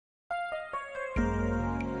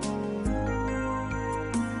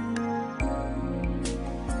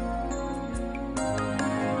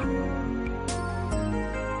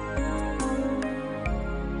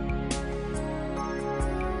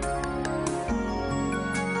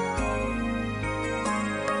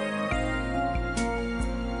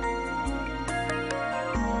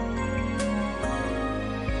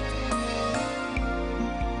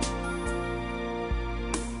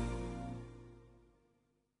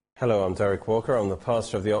Hello, I'm Derek Walker. I'm the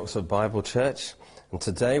pastor of the Oxford Bible Church, and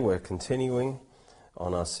today we're continuing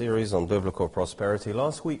on our series on biblical prosperity.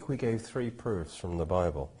 Last week we gave 3 proofs from the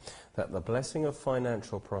Bible that the blessing of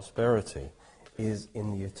financial prosperity is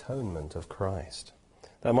in the atonement of Christ.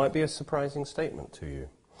 That might be a surprising statement to you,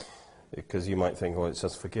 because you might think, well, it's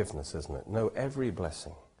just forgiveness, isn't it? No, every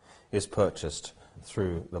blessing is purchased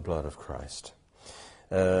through the blood of Christ.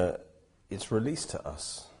 It's released to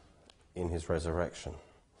us in his resurrection.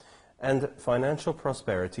 And financial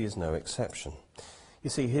prosperity is no exception. You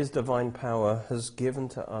see, his divine power has given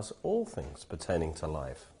to us all things pertaining to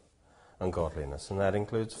life and godliness, and that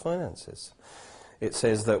includes finances. It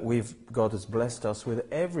says that God has blessed us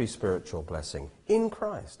with every spiritual blessing in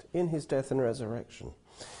Christ, in his death and resurrection.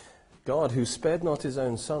 God, who spared not his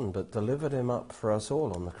own Son, but delivered him up for us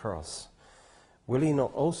all on the cross, will he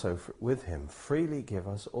not also with him freely give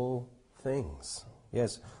us all things?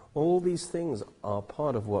 Yes, all these things are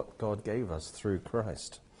part of what God gave us through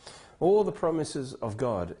Christ. All the promises of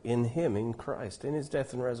God in him, in Christ, in his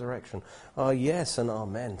death and resurrection, are yes and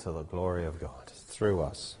amen to the glory of God through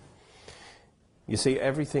us. You see,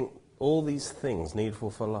 everything, all these things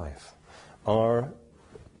needful for life are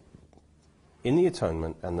in the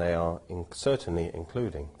atonement, and they are certainly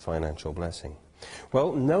including financial blessing.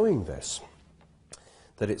 Well, knowing this,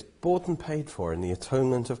 that it's bought and paid for in the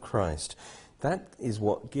atonement of Christ, that is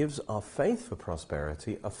what gives our faith for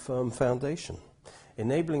prosperity a firm foundation,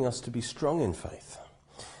 enabling us to be strong in faith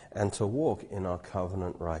and to walk in our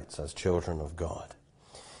covenant rights as children of God.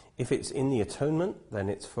 If it's in the atonement, then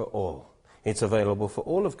it's for all. It's available for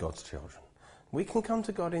all of God's children. We can come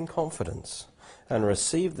to God in confidence and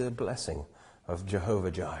receive the blessing of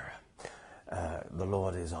Jehovah Jireh. The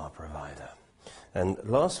Lord is our provider. And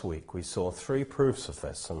last week we saw 3 proofs of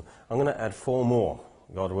this, and I'm going to add 4 more,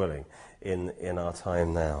 God willing, in our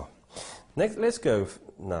time now. Next, let's go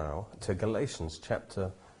now to Galatians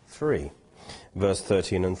chapter 3, verse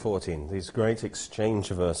 13 and 14. These great exchange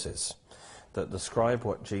verses that describe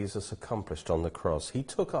what Jesus accomplished on the cross. He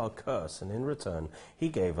took our curse, and in return, he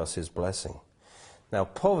gave us his blessing. Now,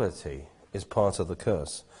 poverty is part of the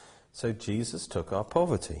curse. So Jesus took our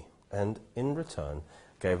poverty, and in return,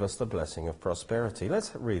 gave us the blessing of prosperity.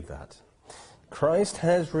 Let's read that. Christ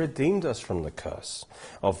has redeemed us from the curse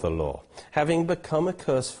of the law, having become a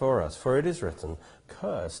curse for us. For it is written,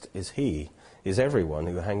 cursed is everyone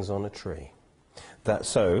who hangs on a tree. That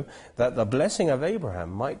the blessing of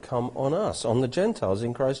Abraham might come on us, on the Gentiles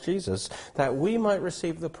in Christ Jesus, that we might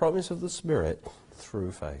receive the promise of the Spirit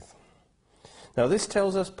through faith. Now this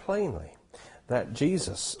tells us plainly that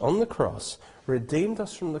Jesus, on the cross, redeemed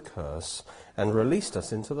us from the curse and released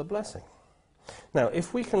us into the blessing. Now,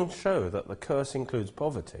 if we can show that the curse includes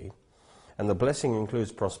poverty and the blessing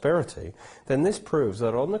includes prosperity, then this proves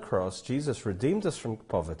that on the cross, Jesus redeemed us from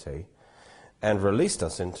poverty and released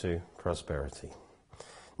us into prosperity.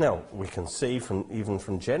 Now, we can see even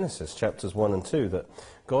from Genesis chapters 1 and 2 that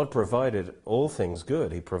God provided all things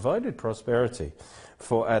good. He provided prosperity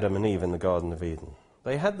for Adam and Eve in the Garden of Eden.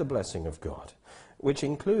 They had the blessing of God, which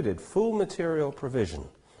included full material provision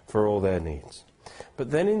for all their needs. But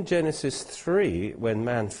then in Genesis 3, when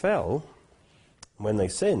man fell, when they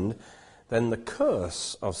sinned, then the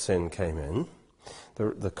curse of sin came in,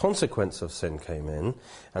 the consequence of sin came in,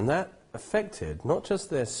 and that affected not just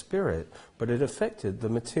their spirit, but it affected the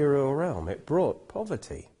material realm. It brought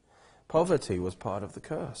poverty. Poverty was part of the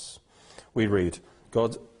curse. We read,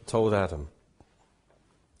 God told Adam,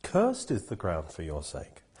 cursed is the ground for your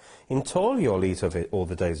sake. In toil you'll eat of it all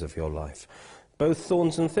the days of your life. Both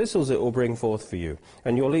thorns and thistles it will bring forth for you,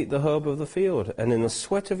 and you'll eat the herb of the field, and in the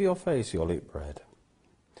sweat of your face you'll eat bread.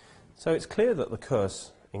 So it's clear that the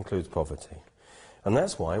curse includes poverty. And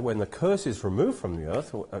that's why when the curse is removed from the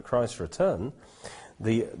earth at Christ's return,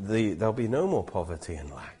 there'll be no more poverty and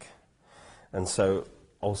lack. And so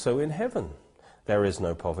also in heaven there is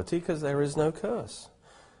no poverty because there is no curse.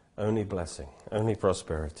 Only blessing, only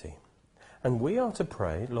prosperity. And we are to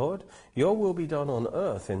pray, Lord, your will be done on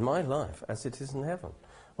earth in my life as it is in heaven.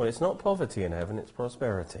 Well, it's not poverty in heaven, it's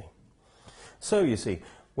prosperity. So, you see,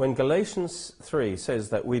 when Galatians 3 says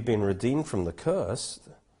that we've been redeemed from the curse,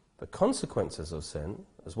 the consequences of sin,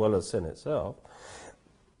 as well as sin itself,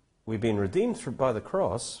 we've been redeemed by the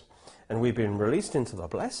cross, and we've been released into the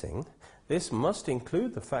blessing, this must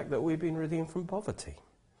include the fact that we've been redeemed from poverty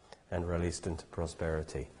and released into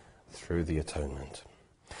prosperity through the atonement.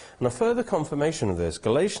 And a further confirmation of this,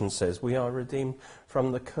 Galatians says we are redeemed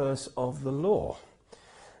from the curse of the law,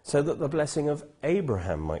 so that the blessing of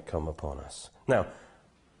Abraham might come upon us. Now,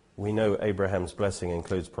 we know Abraham's blessing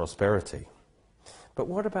includes prosperity. But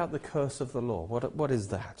what about the curse of the law? What is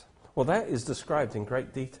that? Well, that is described in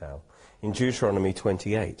great detail in Deuteronomy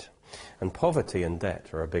 28. And poverty and debt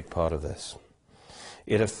are a big part of this.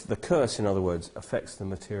 The curse, in other words, affects the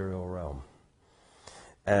material realm.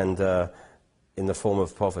 And in the form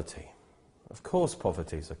of poverty. Of course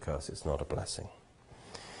poverty is a curse, it's not a blessing.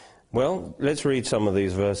 Well, let's read some of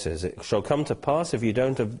these verses. It shall come to pass, if you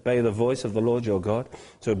don't obey the voice of the Lord your God,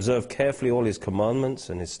 to observe carefully all his commandments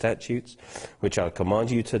and his statutes, which I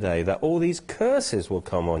command you today, that all these curses will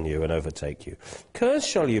come on you and overtake you. Cursed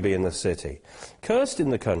shall you be in the city, cursed in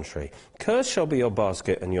the country. Cursed shall be your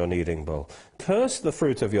basket and your kneading bowl. Cursed the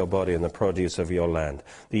fruit of your body and the produce of your land,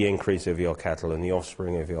 the increase of your cattle and the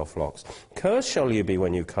offspring of your flocks. Cursed shall you be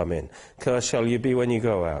when you come in. Cursed shall you be when you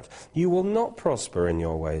go out. You will not prosper in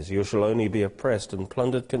your ways. You shall only be oppressed and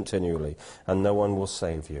plundered continually, and no one will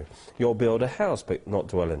save you. You'll build a house, but not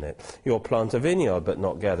dwell in it. You'll plant a vineyard, but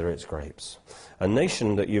not gather its grapes. A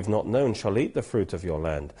nation that you've not known shall eat the fruit of your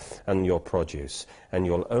land and your produce, and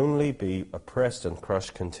you'll only be oppressed and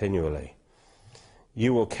crushed continually.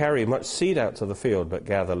 You will carry much seed out to the field, but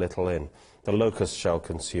gather little in. The locust shall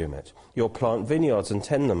consume it. You'll plant vineyards and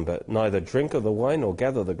tend them, but neither drink of the wine or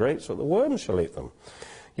gather the grapes, but the worms shall eat them.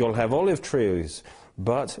 You'll have olive trees,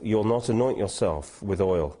 but you'll not anoint yourself with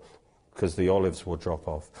oil, because the olives will drop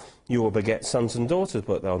off. You will beget sons and daughters,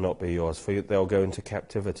 but they'll not be yours, for they'll go into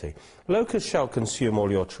captivity. Locusts shall consume all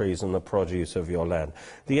your trees and the produce of your land.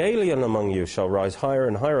 The alien among you shall rise higher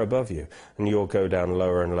and higher above you, and you'll go down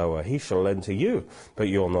lower and lower. He shall lend to you, but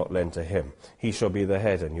you'll not lend to him. He shall be the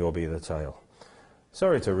head, and you'll be the tail.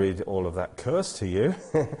 Sorry to read all of that curse to you,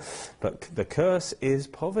 but the curse is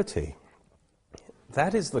poverty.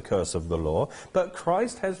 That is the curse of the law, but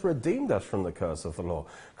Christ has redeemed us from the curse of the law.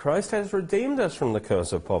 Christ has redeemed us from the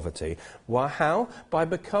curse of poverty. Why, how? By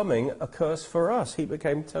becoming a curse for us. He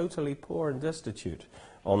became totally poor and destitute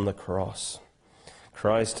on the cross.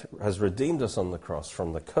 Christ has redeemed us on the cross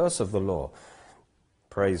from the curse of the law.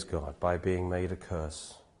 Praise God, by being made a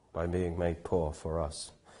curse, by being made poor for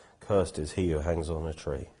us. Cursed is he who hangs on a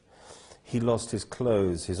tree. He lost his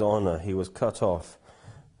clothes, his honor, he was cut off.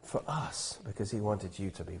 For us, because he wanted you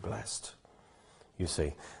to be blessed. You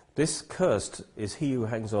see, this cursed is he who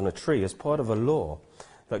hangs on a tree as part of a law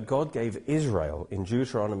that God gave Israel in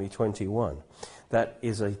Deuteronomy 21. That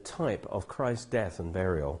is a type of Christ's death and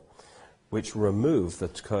burial, which removed the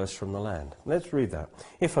curse from the land. Let's read that.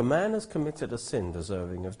 If a man has committed a sin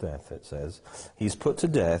deserving of death, it says, he's put to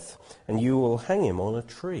death, and you will hang him on a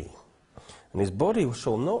tree. And his body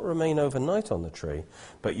shall not remain overnight on the tree,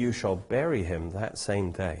 but you shall bury him that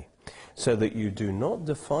same day, so that you do not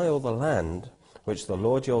defile the land which the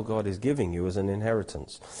Lord your God is giving you as an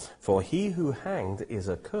inheritance. For he who hanged is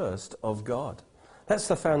accursed of God. That's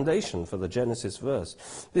the foundation for the Genesis verse.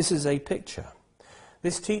 This is a picture.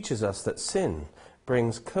 This teaches us that sin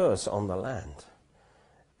brings curse on the land,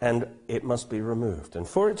 and it must be removed. And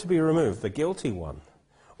for it to be removed, the guilty one,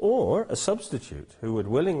 or a substitute who would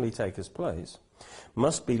willingly take his place,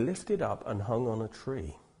 must be lifted up and hung on a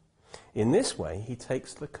tree. In this way, he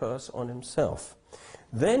takes the curse on himself.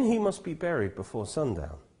 Then he must be buried before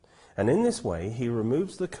sundown. And in this way, he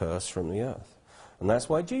removes the curse from the earth. And that's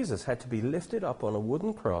why Jesus had to be lifted up on a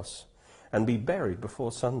wooden cross and be buried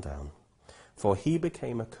before sundown. For he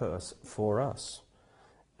became a curse for us.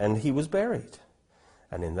 And he was buried.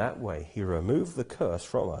 And in that way, he removed the curse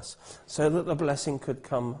from us so that the blessing could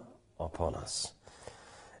come upon us.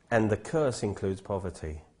 And the curse includes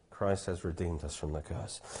poverty. Christ has redeemed us from the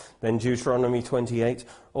curse. Then Deuteronomy 28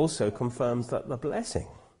 also confirms that the blessing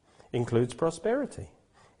includes prosperity.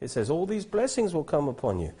 It says, all these blessings will come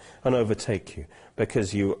upon you and overtake you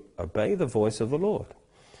because you obey the voice of the Lord.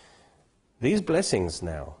 These blessings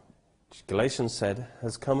now, Galatians said,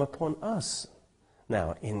 has come upon us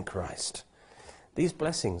now in Christ. These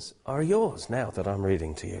blessings are yours now that I'm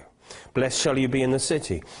reading to you. Blessed shall you be in the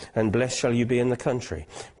city, and blessed shall you be in the country.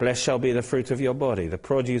 Blessed shall be the fruit of your body, the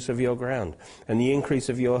produce of your ground, and the increase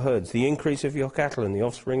of your herds, the increase of your cattle, and the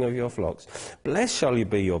offspring of your flocks. Blessed shall you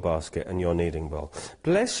be your basket and your kneading bowl.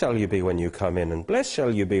 Blessed shall you be when you come in, and blessed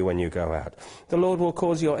shall you be when you go out. The Lord will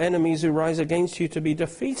cause your enemies who rise against you to be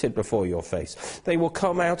defeated before your face. They will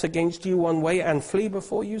come out against you one way and flee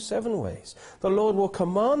before you 7 ways. The Lord will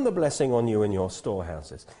command the blessing on you in your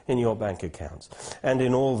storehouses, in your bank accounts, and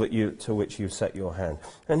in all that to which you set your hand.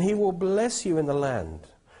 And he will bless you in the land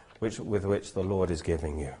with which the Lord is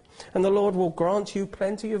giving you. And the Lord will grant you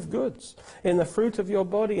plenty of goods, in the fruit of your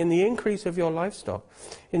body, in the increase of your livestock,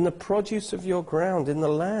 in the produce of your ground, in the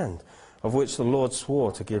land of which the Lord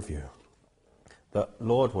swore to give you. The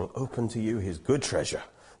Lord will open to you his good treasure,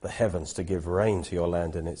 the heavens to give rain to your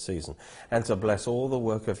land in its season, and to bless all the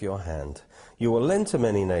work of your hand. You will lend to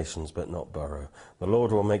many nations, but not borrow. The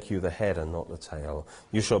Lord will make you the head and not the tail.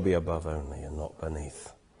 You shall be above only and not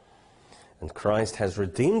beneath. And Christ has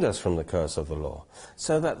redeemed us from the curse of the law,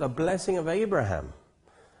 so that the blessing of Abraham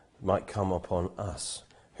might come upon us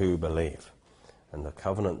who believe. And the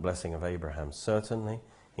covenant blessing of Abraham certainly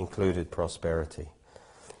included prosperity.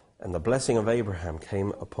 And the blessing of Abraham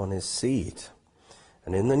came upon his seed.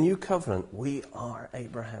 And in the new covenant, we are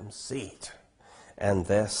Abraham's seed. And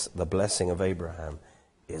thus, the blessing of Abraham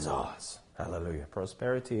is ours. Hallelujah.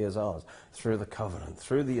 Prosperity is ours through the covenant,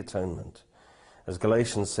 through the atonement. As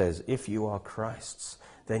Galatians says, if you are Christ's,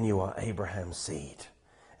 then you are Abraham's seed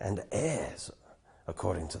and heirs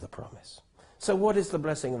according to the promise. So what is the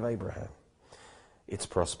blessing of Abraham? It's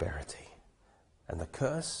prosperity. And the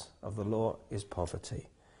curse of the law is poverty.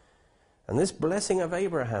 And this blessing of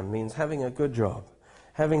Abraham means having a good job,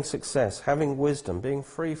 having success, having wisdom, being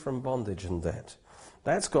free from bondage and debt.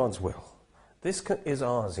 That's God's will. This is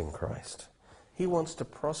ours in Christ. He wants to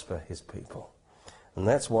prosper his people. And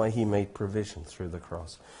that's why he made provision through the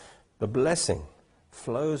cross. The blessing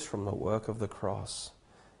flows from the work of the cross.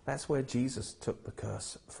 That's where Jesus took the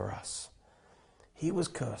curse for us. He was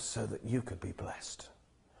cursed so that you could be blessed.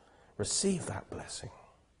 Receive that blessing.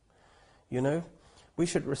 You know, we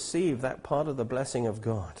should receive that part of the blessing of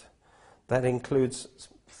God. That includes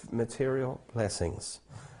material blessings.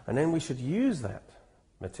 And then we should use that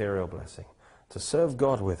material blessing to serve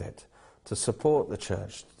God with it, to support the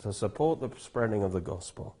church, to support the spreading of the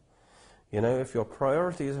gospel. You know, if your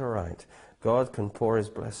priorities are right, God can pour his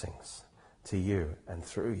blessings to you and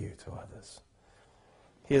through you to others.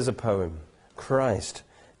 Here's a poem. Christ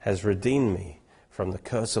has redeemed me from the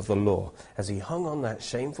curse of the law as he hung on that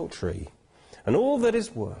shameful tree. And all that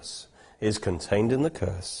is worse is contained in the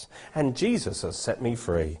curse. And Jesus has set me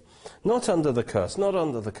free. Not under the curse, not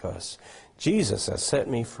under the curse. Jesus has set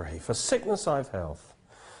me free. For sickness I've health.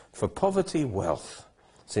 For poverty wealth.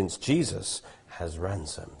 Since Jesus has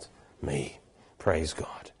ransomed me. Praise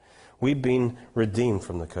God. We've been redeemed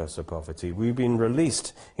from the curse of poverty. We've been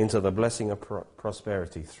released into the blessing of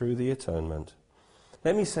prosperity through the atonement.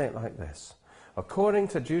 Let me say it like this. According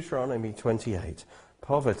to Deuteronomy 28,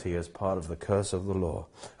 poverty is part of the curse of the law.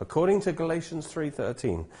 According to Galatians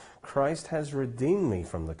 3:13, Christ has redeemed me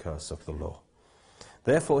from the curse of the law.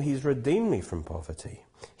 Therefore, he's redeemed me from poverty.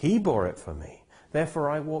 He bore it for me. Therefore,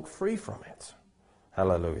 I walk free from it.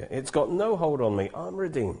 Hallelujah. It's got no hold on me. I'm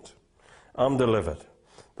redeemed. I'm delivered.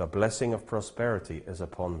 The blessing of prosperity is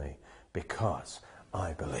upon me because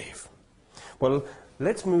I believe. Well,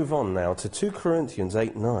 let's move on now to 2 Corinthians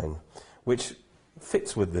 8:9, which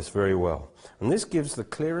fits with this very well. And this gives the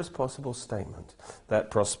clearest possible statement that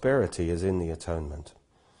prosperity is in the atonement.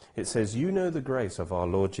 It says, you know the grace of our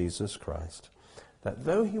Lord Jesus Christ, that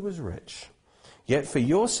though he was rich, yet for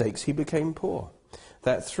your sakes he became poor,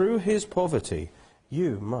 that through his poverty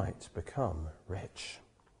you might become rich.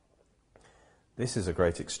 This is a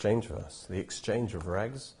great exchange verse, the exchange of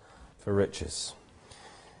rags for riches.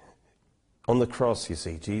 On the cross, you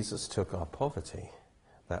see, Jesus took our poverty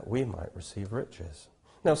that we might receive riches.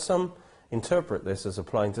 Now, some interpret this as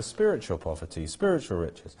applying to spiritual poverty, spiritual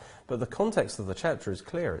riches. But the context of the chapter is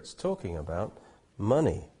clear. It's talking about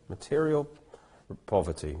money, material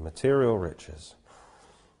poverty, material riches.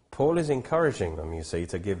 Paul is encouraging them, you see,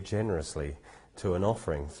 to give generously to an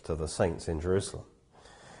offering to the saints in Jerusalem.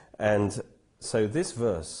 And so this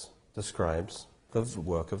verse describes the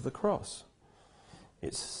work of the cross.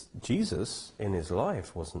 It's Jesus in his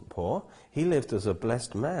life wasn't poor. He lived as a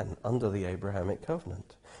blessed man under the Abrahamic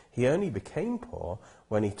covenant. He only became poor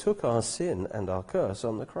when he took our sin and our curse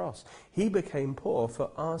on the cross. He became poor for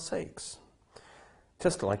our sakes,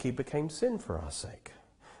 just like he became sin for our sake,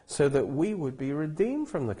 so that we would be redeemed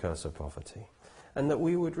from the curse of poverty and that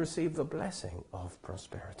we would receive the blessing of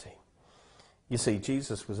prosperity. You see,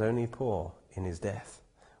 Jesus was only poor in his death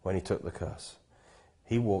when he took the curse.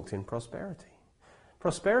 He walked in prosperity.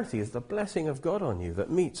 Prosperity is the blessing of God on you that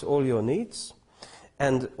meets all your needs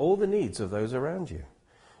and all the needs of those around you.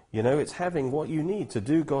 You know, it's having what you need to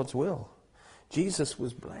do God's will. Jesus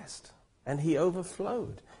was blessed and he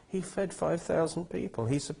overflowed. He fed 5,000 people.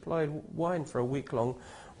 He supplied wine for a week-long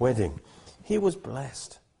wedding. He was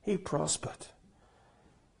blessed. He prospered.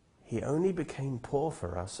 He only became poor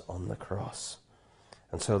for us on the cross.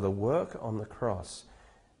 And so the work on the cross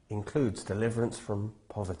includes deliverance from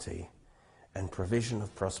poverty and provision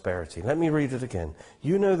of prosperity. Let me read it again.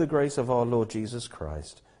 You know the grace of our Lord Jesus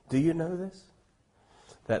Christ. Do you know this?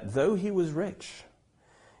 That though he was rich,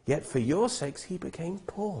 yet for your sakes he became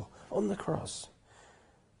poor on the cross,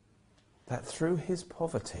 that through his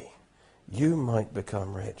poverty you might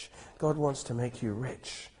become rich. God wants to make you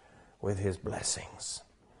rich with his blessings.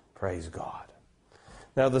 Praise God.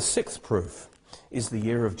 Now the sixth proof is the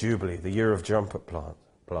year of Jubilee, the year of trumpet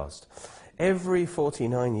blast. Every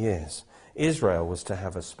 49 years, Israel was to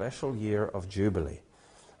have a special year of Jubilee,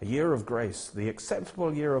 a year of grace, the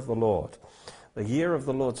acceptable year of the Lord, the year of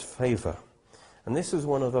the Lord's favor. And this is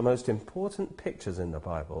one of the most important pictures in the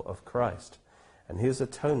Bible of Christ and his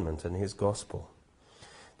atonement and his gospel.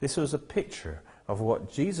 This was a picture of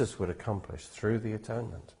what Jesus would accomplish through the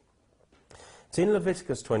atonement. It's in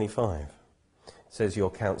Leviticus 25. It says you'll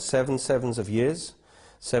count 7 sevens of years,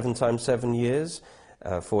 7 times 7 years,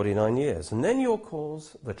 49 years. And then you'll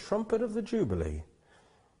cause the trumpet of the Jubilee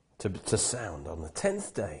to sound on the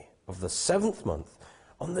 10th day of the 7th month,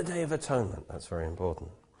 on the Day of Atonement. That's very important.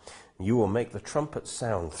 You will make the trumpet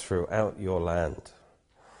sound throughout your land.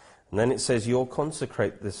 And then it says you'll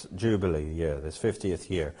consecrate this Jubilee year, this 50th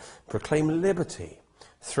year, proclaim liberty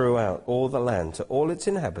throughout all the land to all its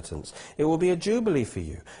inhabitants. It will be a Jubilee for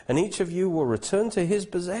you, and each of you will return to his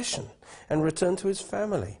possession and return to his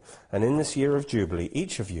family. And in this year of Jubilee,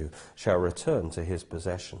 each of you shall return to his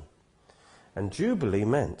possession. And Jubilee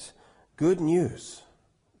meant good news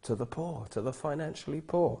to the poor, to the financially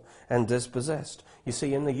poor and dispossessed. You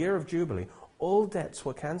see, in the year of Jubilee, all debts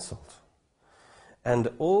were cancelled.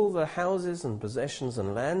 And all the houses and possessions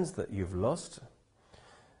and lands that you've lost,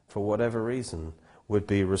 for whatever reason, would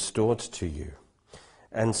be restored to you.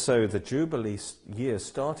 And so the Jubilee year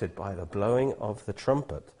started by the blowing of the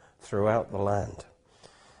trumpet throughout the land.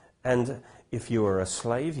 And if you were a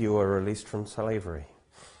slave, you were released from slavery.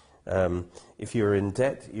 If you were in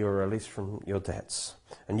debt, you were released from your debts.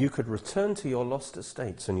 And you could return to your lost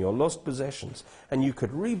estates and your lost possessions, and you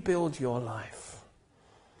could rebuild your life.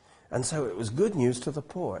 And so it was good news to the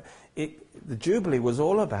poor. The Jubilee was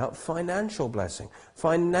all about financial blessing,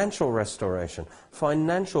 financial restoration,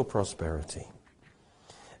 financial prosperity.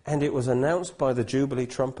 And it was announced by the Jubilee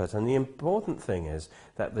trumpet. And the important thing is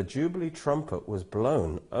that the Jubilee trumpet was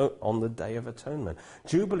blown on the Day of Atonement.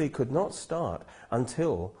 Jubilee could not start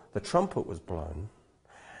until the trumpet was blown.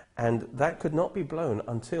 And that could not be blown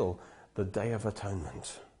until the Day of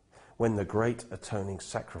Atonement, when the great atoning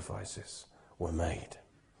sacrifices were made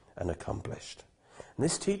and accomplished. And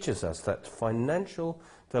this teaches us that financial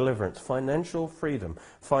deliverance, financial freedom,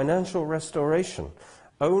 financial restoration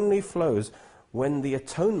only flows when the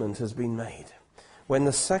atonement has been made, when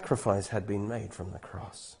the sacrifice had been made from the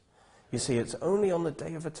cross. You see, it's only on the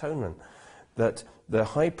Day of Atonement that the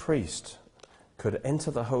high priest could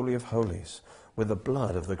enter the Holy of Holies with the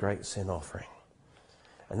blood of the great sin offering.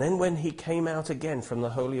 And then when he came out again from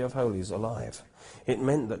the Holy of Holies alive, it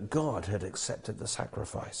meant that God had accepted the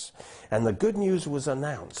sacrifice. And the good news was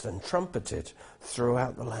announced and trumpeted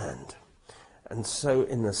throughout the land. And so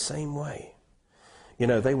in the same way,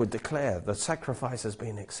 they would declare the sacrifice has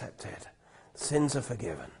been accepted. Sins are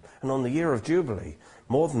forgiven. And on the year of Jubilee,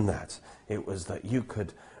 more than that, it was that you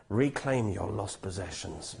could reclaim your lost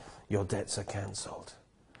possessions. Your debts are cancelled.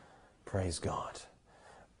 Praise God.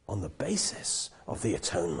 On the basis of the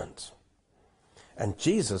atonement. And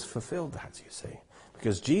Jesus fulfilled that, you see.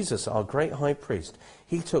 Because Jesus, our great high priest,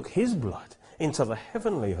 he took his blood into the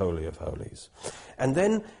heavenly Holy of Holies. And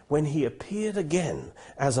then when he appeared again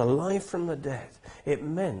as alive from the dead, it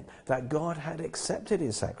meant that God had accepted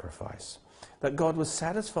his sacrifice, that God was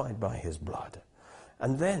satisfied by his blood.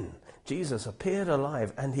 And then Jesus appeared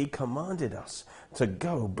alive and he commanded us to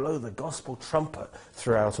go blow the gospel trumpet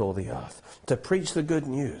throughout all the earth, to preach the good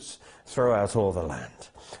news throughout all the land.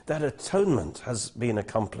 That atonement has been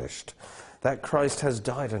accomplished, that Christ has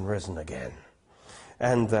died and risen again,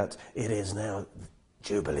 and that it is now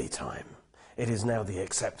Jubilee time. It is now the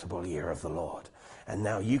acceptable year of the Lord. And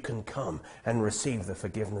now you can come and receive the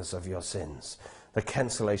forgiveness of your sins, the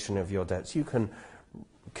cancellation of your debts. You can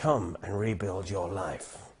come and rebuild your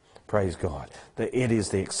life. Praise God. That it is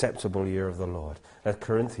the acceptable year of the Lord. As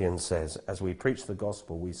Corinthians says, as we preach the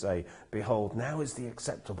gospel, we say, behold, now is the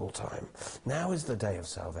acceptable time. Now is the day of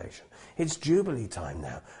salvation. It's Jubilee time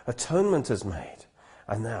now. Atonement is made.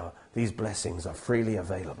 And now these blessings are freely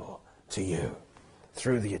available to you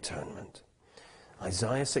through the atonement.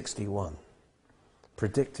 Isaiah 61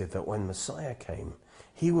 predicted that when Messiah came,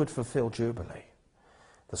 he would fulfill Jubilee.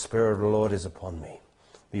 The Spirit of the Lord is upon me.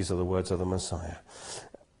 These are the words of the Messiah.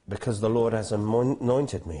 Because the Lord has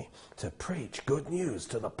anointed me to preach good news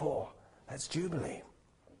to the poor. That's Jubilee.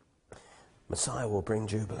 Messiah will bring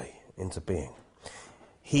Jubilee into being.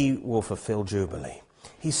 He will fulfill Jubilee.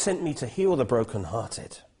 He sent me to heal the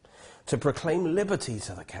brokenhearted, to proclaim liberty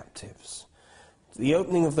to the captives, the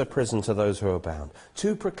opening of the prison to those who are bound,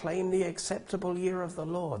 to proclaim the acceptable year of the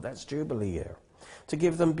Lord, that's Jubilee year, to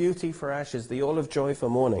give them beauty for ashes, the oil of joy for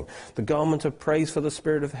mourning, the garment of praise for the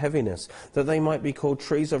spirit of heaviness, that they might be called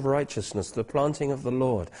trees of righteousness, the planting of the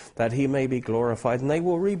Lord, that he may be glorified. And they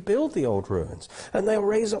will rebuild the old ruins, and they'll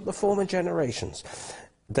raise up the former desolations,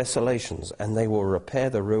 and they will repair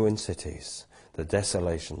the ruined cities, the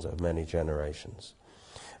desolations of many generations.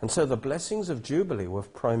 And so the blessings of Jubilee were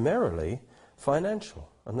primarily financial,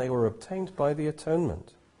 and they were obtained by the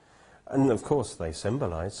atonement. And of course they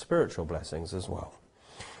symbolized spiritual blessings as well.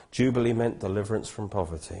 Jubilee meant deliverance from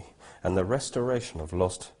poverty and the restoration of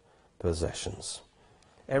lost possessions.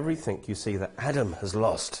 Everything you see that Adam has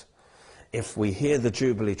lost, if we hear the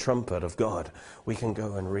Jubilee trumpet of God, we can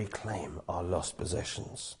go and reclaim our lost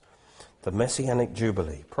possessions. The Messianic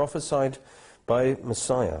Jubilee, prophesied by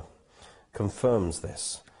Messiah, confirms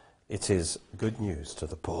this. It is good news to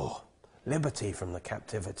the poor, liberty from the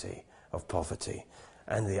captivity of poverty,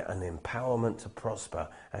 and an empowerment to prosper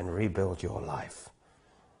and rebuild your life.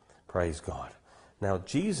 Praise God. Now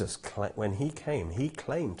Jesus, when he came, he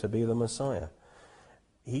claimed to be the Messiah.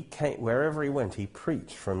 He came, wherever he went, he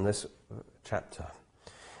preached from this chapter.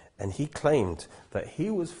 And he claimed that he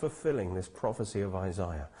was fulfilling this prophecy of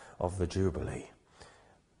Isaiah of the Jubilee.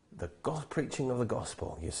 The preaching of the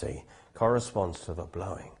gospel, you see, corresponds to the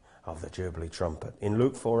blowing of the Jubilee trumpet. In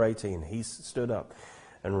Luke 4:18, he stood up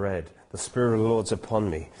and read, "The Spirit of the Lord's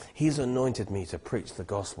upon me. He's anointed me to preach the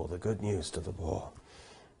gospel, the good news to the poor.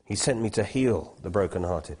 He sent me to heal the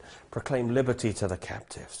brokenhearted, proclaim liberty to the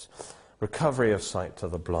captives, recovery of sight to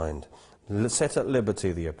the blind, set at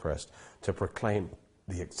liberty the oppressed, to proclaim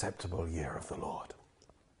the acceptable year of the Lord."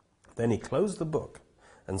 Then he closed the book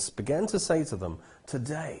and began to say to them,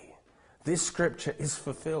 "Today, this scripture is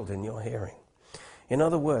fulfilled in your hearing." In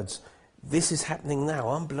other words, this is happening now.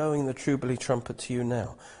 I'm blowing the Jubilee trumpet to you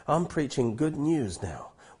now. I'm preaching good news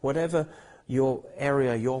now. Whatever your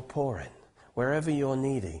area you're poor in, wherever you're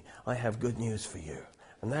needy, I have good news for you.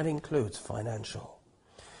 And that includes financial.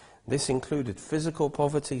 This included physical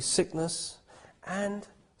poverty, sickness, and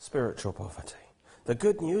spiritual poverty. The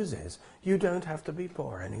good news is you don't have to be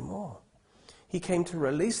poor anymore. He came to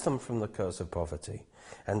release them from the curse of poverty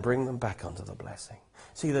and bring them back under the blessing.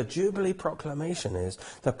 See, the Jubilee proclamation is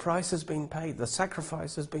the price has been paid, the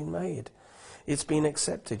sacrifice has been made. It's been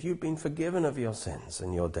accepted. You've been forgiven of your sins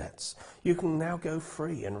and your debts. You can now go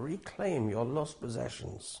free and reclaim your lost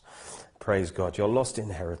possessions. Praise God, your lost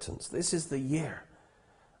inheritance. This is the year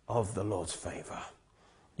of the Lord's favor.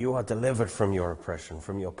 You are delivered from your oppression,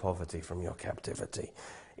 from your poverty, from your captivity.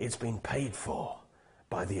 It's been paid for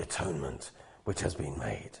by the atonement which has been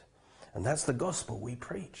made. And that's the gospel we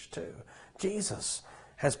preach too. Jesus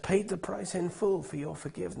has paid the price in full for your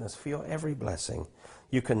forgiveness, for your every blessing.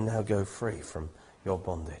 You can now go free from your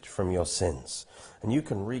bondage, from your sins, and you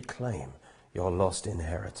can reclaim your lost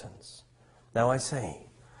inheritance. Now I say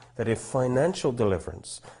that if financial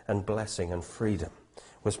deliverance and blessing and freedom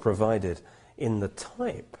was provided in the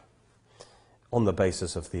type on the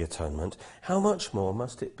basis of the atonement, how much more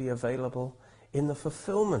must it be available in the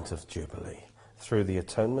fulfillment of Jubilee through the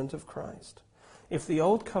atonement of Christ? If the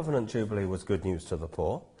old covenant Jubilee was good news to the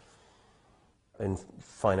poor in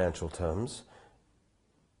financial terms,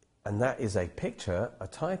 and that is a picture, a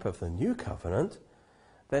type of the new covenant,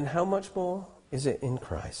 then how much more is it in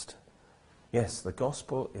Christ? Yes, the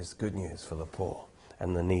gospel is good news for the poor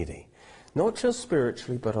and the needy. Not just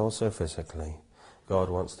spiritually, but also physically. God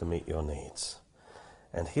wants to meet your needs.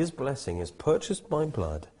 And his blessing is purchased by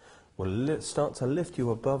blood, will start to lift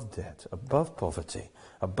you above debt, above poverty,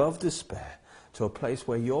 above despair, to a place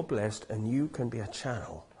where you're blessed and you can be a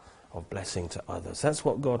channel of blessing to others. That's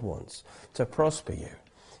what God wants, to prosper you.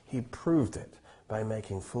 He proved it by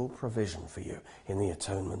making full provision for you in the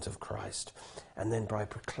atonement of Christ, and then by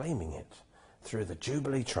proclaiming it through the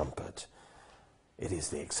Jubilee trumpet. It is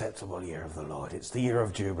the acceptable year of the Lord. It's the year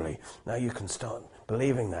of Jubilee. Now you can start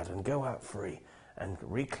believing that and go out free and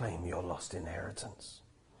reclaim your lost inheritance.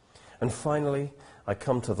 And finally, I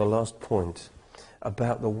come to the last point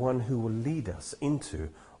about the one who will lead us into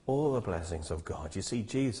all the blessings of God. You see,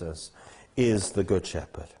 Jesus is the Good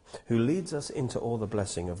Shepherd who leads us into all the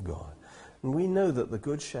blessing of God. And we know that the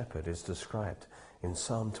Good Shepherd is described in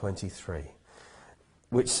Psalm 23,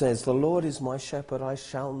 which says, "The Lord is my shepherd, I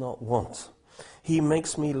shall not want. He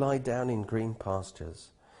makes me lie down in green pastures.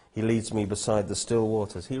 He leads me beside the still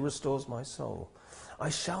waters. He restores my soul. I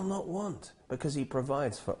shall not want, because he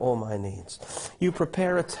provides for all my needs. You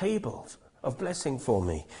prepare a table of blessing for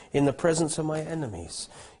me in the presence of my enemies.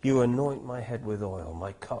 You anoint my head with oil.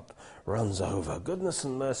 My cup runs over. Goodness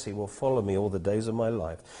and mercy will follow me all the days of my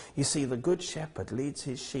life. You see, the Good Shepherd leads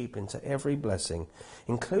his sheep into every blessing,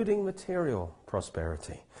 including material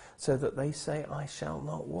prosperity, so that they say, I shall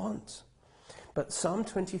not want. But Psalm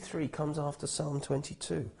 23 comes after Psalm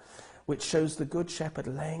 22, which shows the Good Shepherd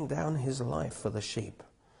laying down his life for the sheep.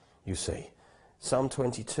 You see, Psalm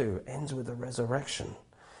 22 ends with the resurrection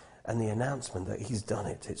and the announcement that he's done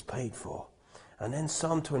it, it's paid for. And then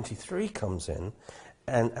Psalm 23 comes in,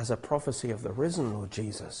 and as a prophecy of the risen Lord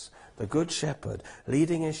Jesus, the Good Shepherd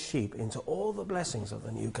leading his sheep into all the blessings of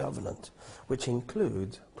the new covenant, which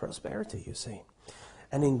include prosperity, you see.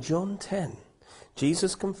 And in John 10,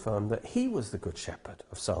 Jesus confirmed that he was the Good Shepherd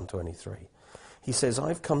of Psalm 23. He says,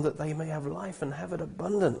 I've come that they may have life and have it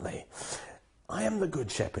abundantly. I am the Good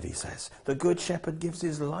Shepherd, he says. The Good Shepherd gives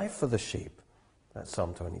his life for the sheep. That's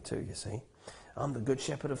Psalm 22, you see. I'm the Good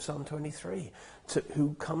Shepherd of Psalm 23,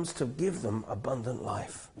 who comes to give them abundant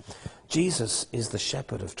life. Jesus is the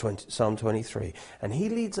shepherd of Psalm 23, and he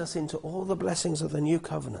leads us into all the blessings of the new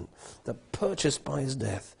covenant that purchased by his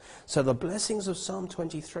death. So the blessings of Psalm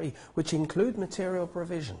 23, which include material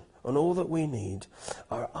provision and all that we need,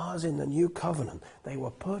 are ours in the new covenant. They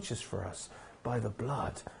were purchased for us by the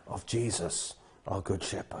blood of Jesus, our Good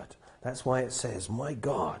Shepherd. That's why it says, my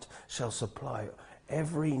God shall supply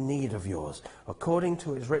every need of yours, according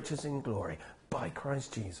to his riches in glory, by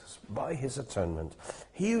Christ Jesus, by his atonement.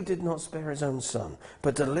 He who did not spare his own son,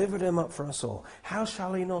 but delivered him up for us all, how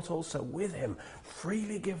shall he not also with him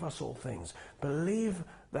freely give us all things? Believe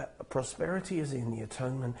that prosperity is in the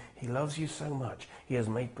atonement. He loves you so much. He has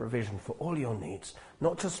made provision for all your needs,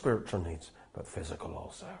 not just spiritual needs, but physical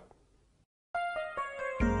also.